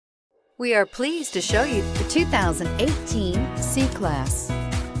We are pleased to show you the 2018 C-Class.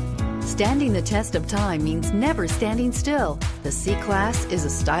 Standing the test of time means never standing still. The C-Class is a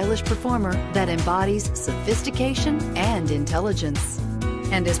stylish performer that embodies sophistication and intelligence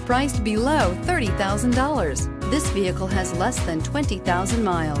and is priced below $30,000. This vehicle has less than 20,000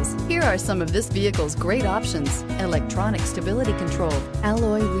 miles. Here are some of this vehicle's great options: electronic stability control,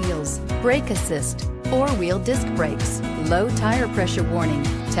 alloy wheels, brake assist, four-wheel disc brakes, low tire pressure warning,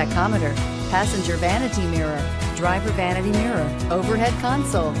 tachometer, passenger vanity mirror, driver vanity mirror, overhead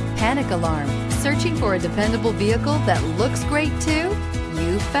console, panic alarm. Searching for a dependable vehicle that looks great too?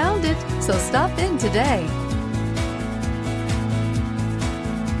 You found it, so stop in today.